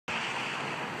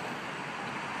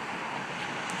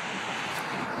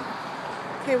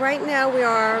Okay, right now we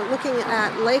are looking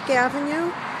at Lake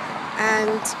Avenue,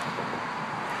 and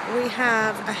we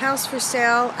have a house for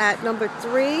sale at number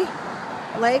 3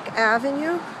 Lake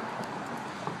Avenue.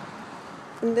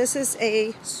 And this is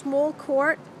a small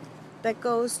court that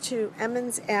goes to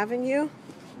Emmons Avenue.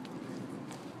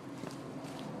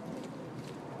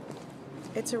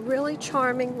 It's a really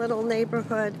charming little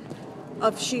neighborhood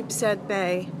of Sheepshead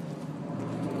Bay.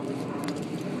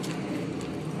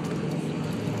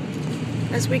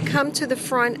 As we come to the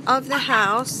front of the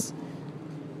house,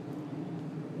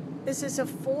 this is a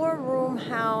 4-room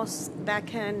house that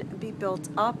can be built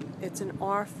up. It's an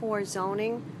R4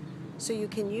 zoning, so you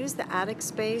can use the attic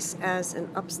space as an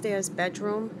upstairs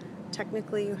bedroom.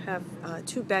 Technically, you have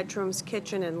 2 bedrooms,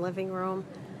 kitchen and living room.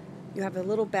 You have a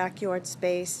little backyard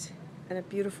space and a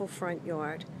beautiful front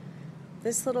yard.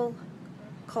 This little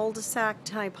cul-de-sac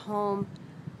type home,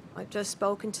 I've just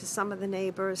spoken to some of the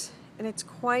neighbors, and it's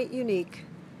quite unique.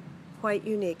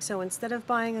 So instead of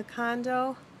buying a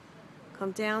condo,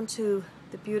 come down to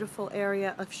the beautiful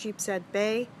area of Sheepshead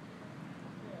Bay,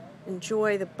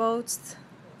 enjoy the boats,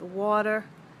 the water,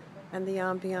 and the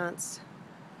ambiance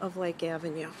of Lake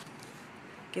Avenue.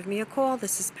 Give me a call.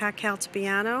 This is Pat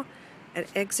Caltabiano at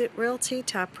Exit Realty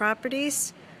Top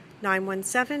Properties,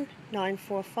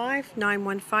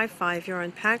 917-945-9155. You're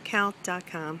on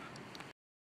patcalt.com.